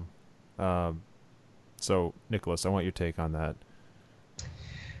awesome. Um, so Nicholas, I want your take on that.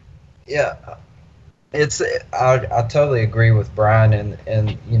 Yeah. it's I totally agree with Brian,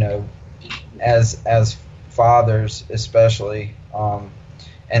 and as fathers especially,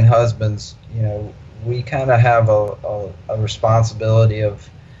 and husbands, we kind of have a responsibility of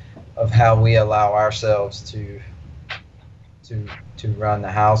how we allow ourselves to to run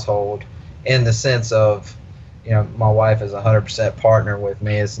the household, in the sense of, my wife is 100% partner with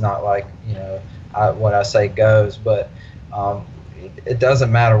me. It's not like, what I say goes, but it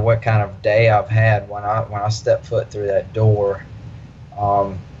doesn't matter what kind of day I've had. When I step foot through that door,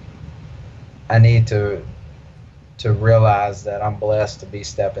 um, I need to realize that I'm blessed to be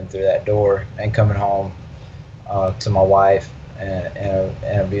stepping through that door and coming home to my wife and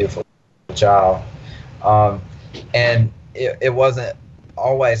a beautiful child. Um, and it wasn't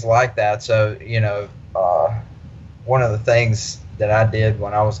always like that. So, one of the things that I did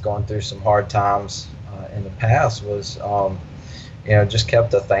when I was going through some hard times in the past was, just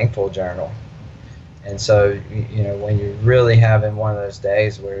kept a thankful journal. And so, when you're really having one of those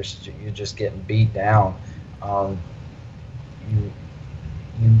days where you're just getting beat down, um, you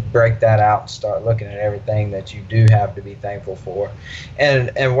you break that out and start looking at everything that you do have to be thankful for.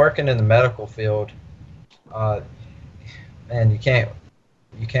 And working in the medical field, uh, man, you can't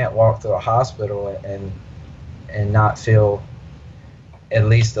walk through a hospital and not feel at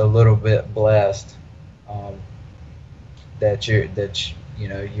least a little bit blessed, um, that you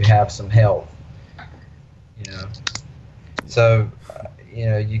have some health. You know, so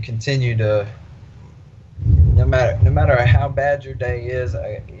you continue to, no matter how bad your day is,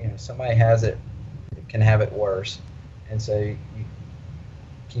 somebody can have it worse, and so you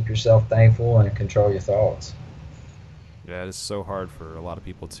keep yourself thankful and control your thoughts. Yeah, it is so hard for a lot of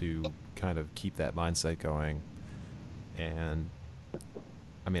people to kind of keep that mindset going. And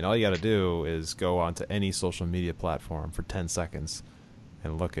I mean, all you got to do is go onto any social media platform for 10 seconds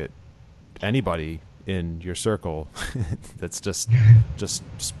and look at anybody in your circle that's just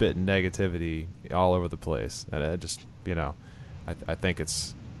spitting negativity all over the place. And it just, I think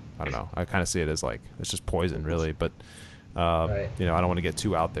it's, I don't know, I kind of see it as like it's just poison, really. But Right. I don't want to get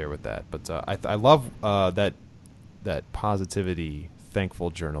too out there with that. But I love that positivity thankful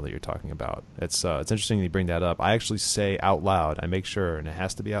journal that you're talking about. It's interesting that you bring that up. I actually say out loud. I make sure, and it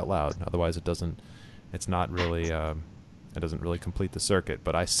has to be out loud. Otherwise, it doesn't. It's not really. It doesn't really complete the circuit.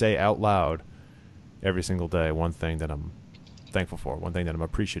 But I say out loud every single day one thing that I'm thankful for, one thing that I'm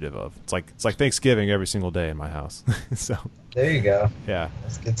appreciative of. It's like Thanksgiving every single day in my house. So There you go. yeah.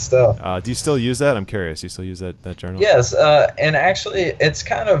 That's good stuff. Do you still use that? I'm curious. Do you still use that journal? Yes, and actually, it's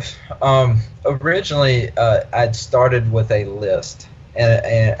kind of, originally, I'd started with a list,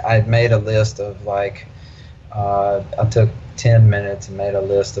 and I'd made a list of like, I took 10 minutes and made a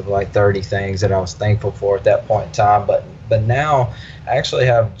list of like 30 things that I was thankful for at that point in time. But now I actually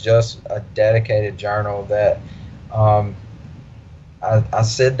have just a dedicated journal that, um, I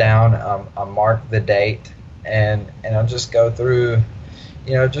sit down, I mark the date, and I just go through,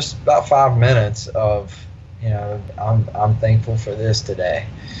 just about 5 minutes of, I'm thankful for this today,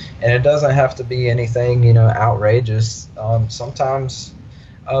 and it doesn't have to be anything, outrageous. Sometimes,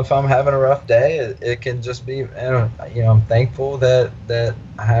 if I'm having a rough day, it can just be, I'm thankful that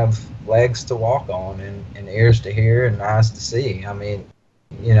I have legs to walk on, and ears to hear and eyes to see. I mean,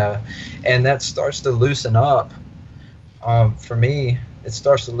 you know, and that starts to loosen up. For me, it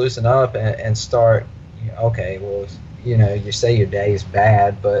starts to loosen up and start, okay, well, you say your day is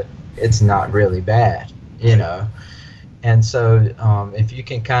bad, but it's not really bad, And so, if you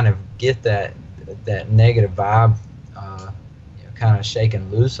can kind of get that negative vibe, kind of shaken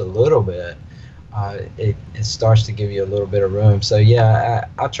loose a little bit, it starts to give you a little bit of room. So yeah,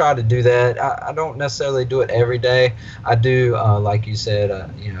 I try to do that. I don't necessarily do it every day. I do, like you said,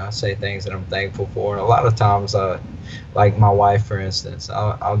 I say things that I'm thankful for. And a lot of times, like my wife, for instance,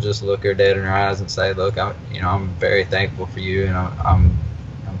 I'll just look her dead in her eyes and say, look, I'm very thankful for you, and I'm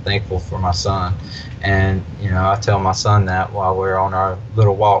thankful for my son. And I tell my son that while we're on our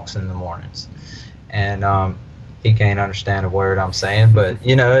little walks in the mornings. And he can't understand a word I'm saying, but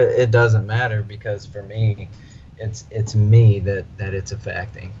it doesn't matter, because for me, it's me that it's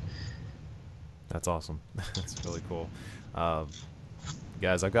affecting. That's awesome. That's really cool. Um,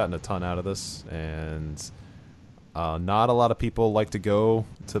 Guys, I've gotten a ton out of this, and not a lot of people like to go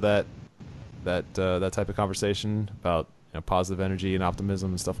to that type of conversation about positive energy and optimism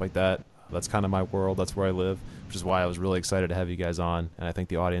and stuff like that. That's kind of my world. That's where I live, which is why I was really excited to have you guys on, and I think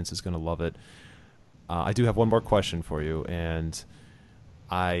the audience is going to love it. I do have one more question for you, and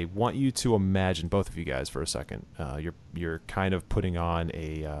I want you to imagine, both of you guys, for a second. You're kind of putting on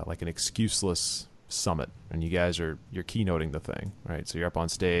like an excuseless summit, and you're keynoting the thing, right? So you're up on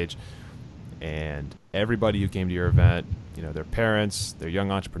stage, and everybody who came to your event, you know, their parents, they're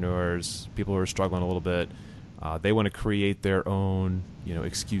young entrepreneurs, people who are struggling a little bit. They want to create their own, you know,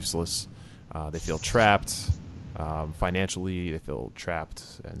 excuseless. They feel trapped financially. They feel trapped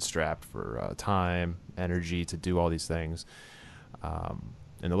and strapped for time, energy to do all these things. And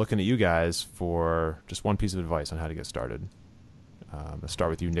they're looking at you guys for just one piece of advice on how to get started. Let's start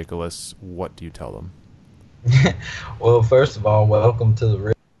with you, Nicholas. What do you tell them? Well, first of all, welcome to the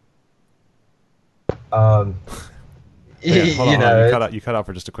real. Um, Man, hold on, you hold on. know, You cut out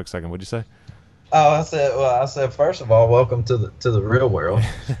for just a quick second. What'd you say? oh, I said, first of all, welcome to the real world.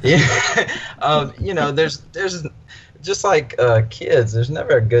 Yeah. You know, there's just like kids. There's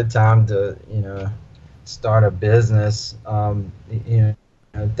never a good time to, you know, start a business. You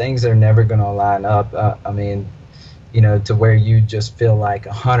know, things are never going to line up. I mean, you know, to where you just feel like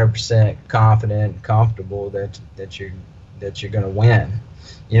 100% confident, comfortable that you're going to win.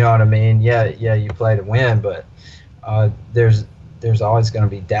 You know what I mean? Yeah, you play to win, but there's always going to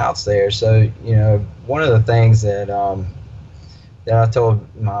be doubts there. So, you know, one of the things that that I told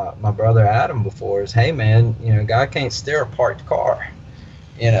my brother Adam before is, hey man, you know, God can't steer a parked car.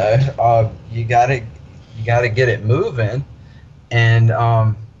 You know, you gotta get it moving, and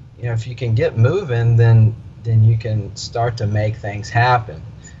you know, if you can get moving, then you can start to make things happen.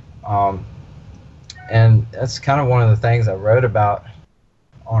 Um, and that's kind of one of the things I wrote about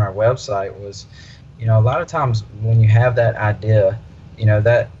on our website was, you know, a lot of times when you have that idea, you know,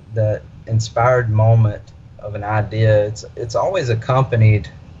 that inspired moment of an idea, it's always accompanied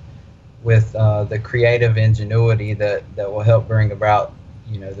with the creative ingenuity that will help bring about,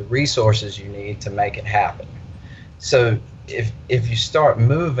 you know, the resources you need to make it happen. So if you start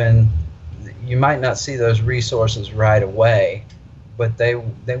moving, you might not see those resources right away, but they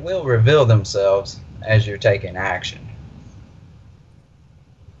will reveal themselves as you're taking action.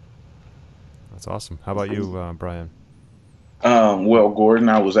 That's awesome. How about you, Brian? Well, Gordon,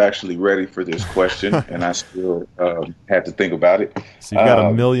 I was actually ready for this question, and I still had to think about it. So you've got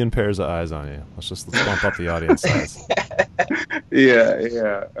a million pairs of eyes on you. Let's bump up the audience size.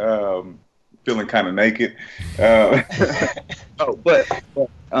 Yeah. Feeling kind of naked. Uh, oh, but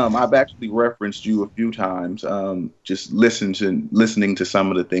I've actually referenced you a few times. Just listening to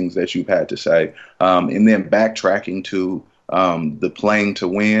some of the things that you've had to say, and then backtracking to the playing to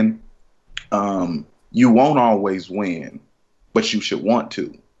win. You won't always win, but you should want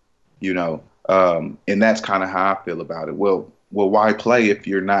to, you know, and that's kind of how I feel about it. Well, why play if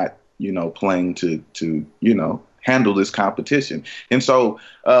you're not, you know, playing to, you know, handle this competition? And so,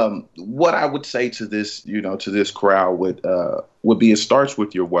 what I would say to this, you know, to this crowd would be, it starts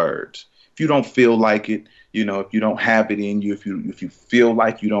with your words. If you don't feel like it, you know, if you don't have it in you, if you feel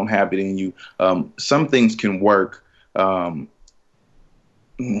like you don't have it in you, some things can work.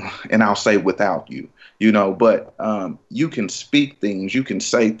 And I'll say without you, you know, but you can speak things, you can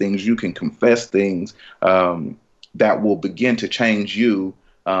say things, you can confess things that will begin to change you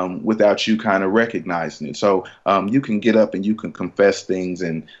without you kind of recognizing it. So you can get up and you can confess things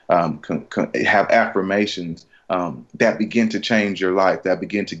and have affirmations that begin to change your life, that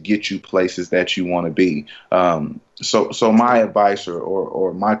begin to get you places that you want to be. So my advice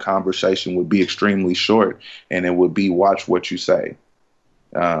or my conversation would be extremely short, and it would be watch what you say.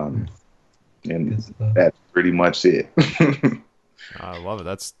 And that's pretty much it. I love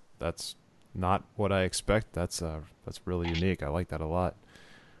it. That's not what I expect. That's really unique. I like that a lot.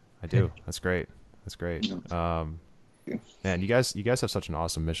 I do. That's great. That's great. Man, you guys have such an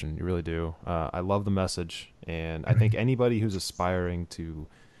awesome mission. You really do. I love the message, and I think anybody who's aspiring to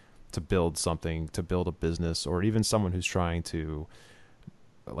build something, to build a business, or even someone who's trying to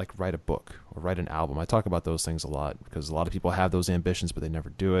like write a book or write an album. I talk about those things a lot because a lot of people have those ambitions, but they never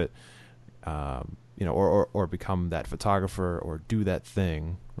do it. You know, or become that photographer or do that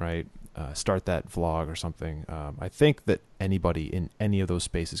thing, right? Start that vlog or something. I think that anybody in any of those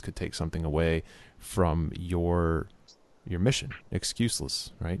spaces could take something away from your mission.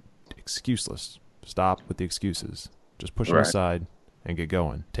 Excuseless, right? Excuseless. Stop with the excuses. Just push them aside and get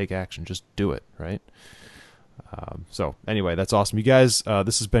going. Take action. Just do it, right? So anyway, that's awesome. You guys,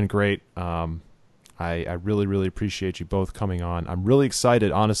 this has been great. I really, really appreciate you both coming on. I'm really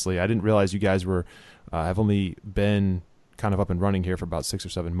excited, honestly. I didn't realize you guys were, I've only been kind of up and running here for about 6 or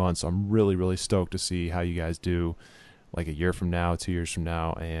 7 months. So I'm really, really stoked to see how you guys do like a year from now, 2 years from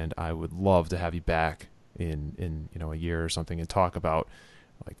now. And I would love to have you back in you know, a year or something and talk about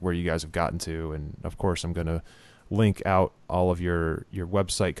like where you guys have gotten to. And of course, I'm going to link out all of your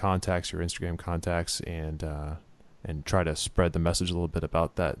website contacts, your Instagram contacts, and try to spread the message a little bit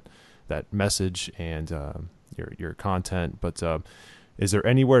about that message and your content. But is there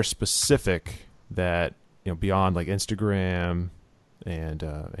anywhere specific that, beyond like Instagram and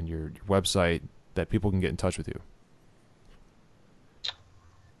your website, that people can get in touch with you?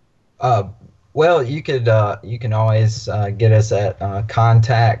 Well, you can always get us at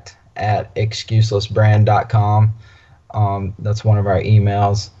contact@excuselessbrand.com. That's one of our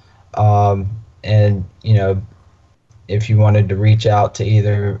emails. And if you wanted to reach out to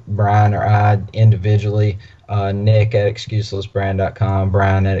either Brian or I individually, Nick at excuselessbrand.com,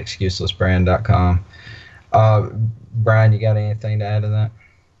 Brian at excuselessbrand.com. Brian, you got anything to add to that?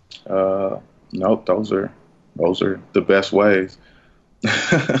 Nope, those are the best ways.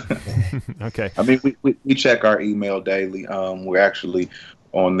 Okay. I mean, we check our email daily. We're actually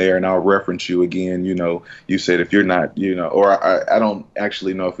on there, and I'll reference you again. You said if you're not, or I don't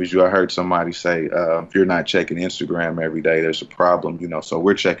actually know if it's you. I heard somebody say if you're not checking Instagram every day, there's a problem. So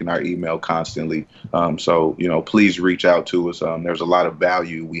we're checking our email constantly. So please reach out to us. There's a lot of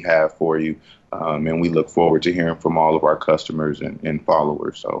value we have for you, and we look forward to hearing from all of our customers and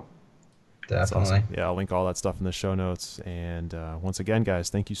followers. So. Definitely. Awesome. Yeah, I'll link all that stuff in the show notes. And once again, guys,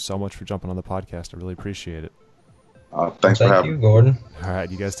 thank you so much for jumping on the podcast. I really appreciate it. Thanks for having me. Thank you, Gordon. All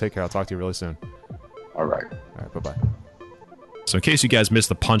right, you guys take care. I'll talk to you really soon. All right. All right, bye-bye. So in case you guys missed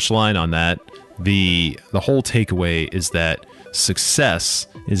the punchline on that, the whole takeaway is that success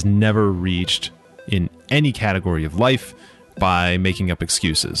is never reached in any category of life by making up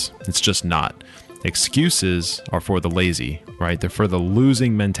excuses. It's just not. Excuses are for the lazy, right? They're for the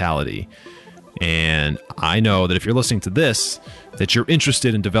losing mentality. And I know that if you're listening to this, that you're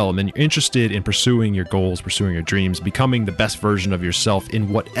interested in development, you're interested in pursuing your goals, pursuing your dreams, becoming the best version of yourself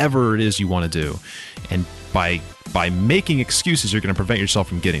in whatever it is you want to do. And by making excuses, you're going to prevent yourself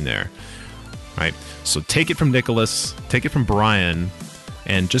from getting there, right? So take it from Nicholas, take it from Brian,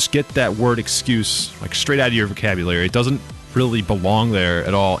 and just get that word excuse like straight out of your vocabulary. It doesn't really belong there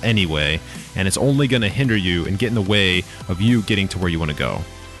at all anyway, and it's only going to hinder you and get in the way of you getting to where you want to go.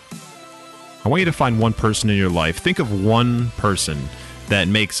 I want you to find one person in your life. Think of one person that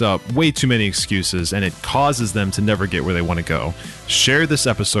makes up way too many excuses and it causes them to never get where they want to go. Share this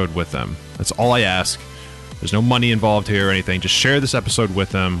episode with them. That's all I ask. There's no money involved here or anything. Just share this episode with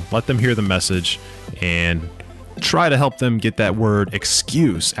them. Let them hear the message and try to help them get that word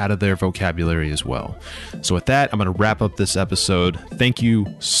excuse out of their vocabulary as well. So with that, I'm going to wrap up this episode. Thank you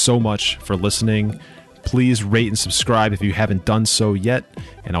so much for listening. Please rate and subscribe if you haven't done so yet,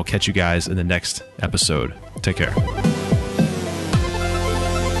 and I'll catch you guys in the next episode. Take care.